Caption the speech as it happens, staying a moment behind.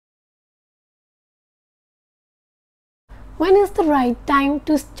When is the right time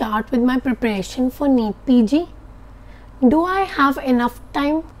to start with my preparation for NEET PG? Do I have enough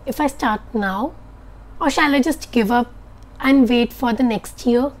time if I start now, or shall I just give up and wait for the next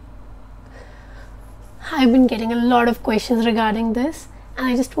year? I've been getting a lot of questions regarding this, and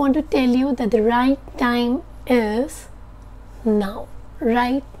I just want to tell you that the right time is now,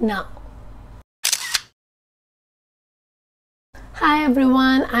 right now. Hi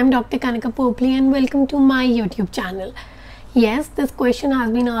everyone, I'm Dr. Kanika Popli and welcome to my YouTube channel. Yes, this question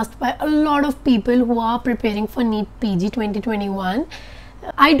has been asked by a lot of people who are preparing for NEET PG 2021.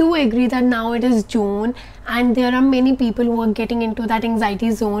 I do agree that now it is June and there are many people who are getting into that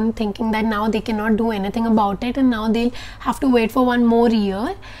anxiety zone, thinking that now they cannot do anything about it and now they'll have to wait for one more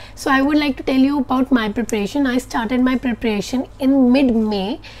year. So I would like to tell you about my preparation. I started my preparation in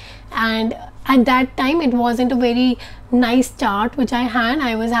mid-May, and at that time it wasn't a very nice start which I had.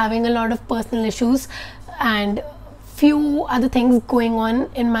 I was having a lot of personal issues and few other things going on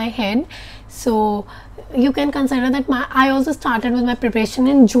in my head, so you can consider that I also started with my preparation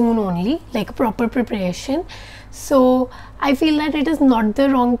in June only, like proper preparation. So I feel that it is not the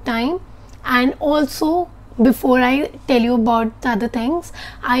wrong time. And also, before I tell you about the other things,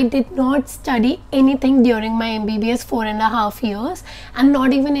 I did not study anything during my MBBS 4.5 years, and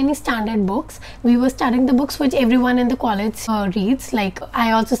not even any standard books. We were studying the books which everyone in the college reads. Like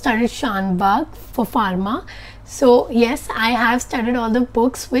I also studied Shanbag for pharma. So yes, I have studied all the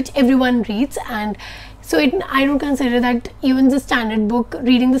books which everyone reads, and so I don't consider that even the standard book,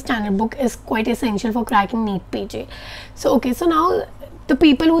 reading the standard book is quite essential for cracking NEET PG. So okay, so now the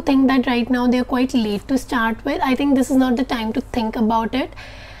people who think that right now they're quite late to start with, I think this is not the time to think about it,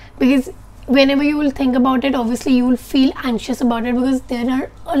 because whenever you will think about it, obviously you will feel anxious about it, because there are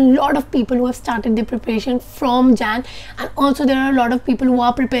a lot of people who have started their preparation from Jan, and also there are a lot of people who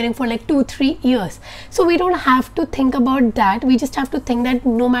are preparing for like 2-3 years. So we don't have to think about that. We just have to think that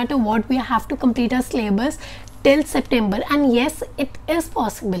no matter what, we have to complete our syllabus till September. And yes, it is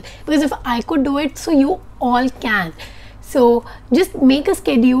possible, because if I could do it, so you all can. So just make a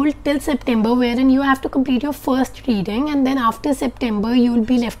schedule till September wherein you have to complete your first reading, and then after September you will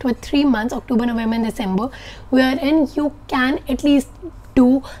be left with 3 months, October, November and December, wherein you can at least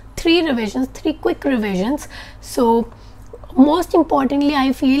do 3 revisions, 3 quick revisions. So most importantly,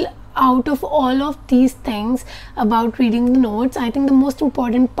 I feel out of all of these things about reading the notes, I think the most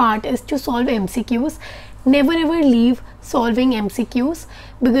important part is to solve MCQs. Never ever leave solving MCQs,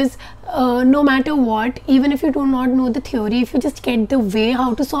 because no matter what, even if you do not know the theory, if you just get the way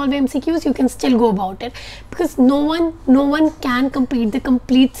how to solve MCQs, you can still go about it, because no one can complete the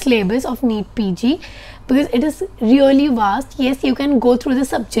complete syllabus of NEET PG, because it is really vast. Yes, you can go through the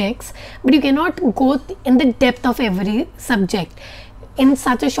subjects, but you cannot go in the depth of every subject in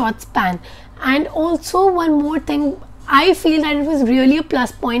such a short span. And also one more thing, I feel that it was really a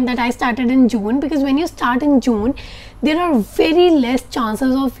plus point that I started in June, because when you start in June, there are very less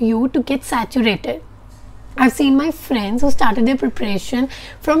chances of you to get saturated. I've seen my friends who started their preparation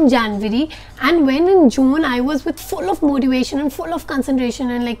from January, and when in June I was with full of motivation and full of concentration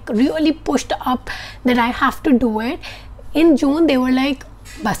and like really pushed up that I have to do it, in June they were like,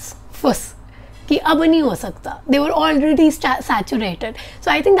 bas, fuss. Ki ab nahi ho sakta. They were already saturated. So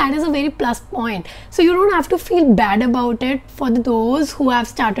I think that is a very plus point. So you don't have to feel bad about it for those who have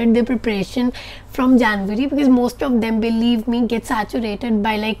started their preparation from January, because most of them, believe me, get saturated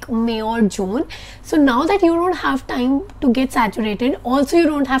by like May or June. So now that you don't have time to get saturated, also you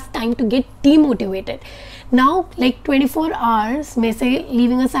don't have time to get demotivated. Now like 24 hours, may say,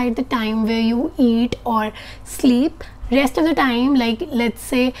 leaving aside the time where you eat or sleep, rest of the time, like let's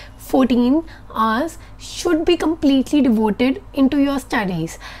say 14 hours, should be completely devoted into your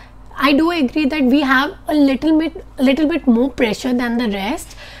studies. I do agree that we have a little bit more pressure than the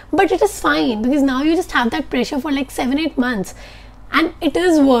rest, but it is fine, because now you just have that pressure for like 7-8 months and it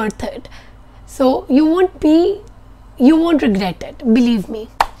is worth it. So you won't regret it, believe me.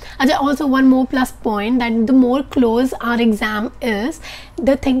 Also one more plus point, that the more close our exam is,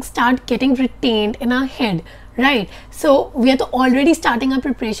 the things start getting retained in our head, right? So we are already starting our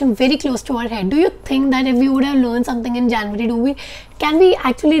preparation very close to our head. Do you think that if we would have learned something in January, can we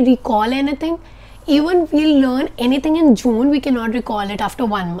actually recall anything? Even we'll learn anything in June, we cannot recall it after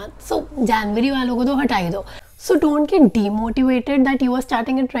 1 month. So January walo ko to hatai do. So don't get demotivated that you are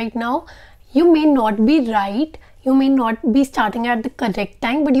starting it right now. You may not be right, you may not be starting at the correct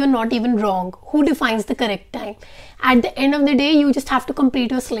time, but you're not even wrong. Who defines the correct time? At the end of the day, you just have to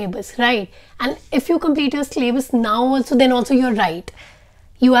complete your syllabus, right? And if you complete your syllabus now also, then also you're right.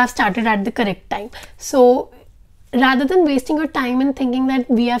 You have started at the correct time. So rather than wasting your time and thinking that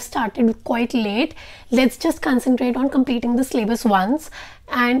we have started quite late, let's just concentrate on completing the syllabus once.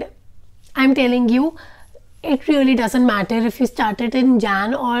 And I'm telling you, it really doesn't matter if you started in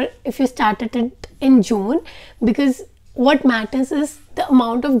Jan or if you started it in June, because what matters is the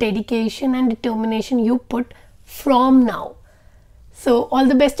amount of dedication and determination you put from now. So all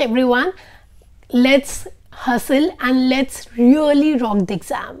the best everyone. Let's hustle and let's really rock the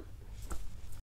exam.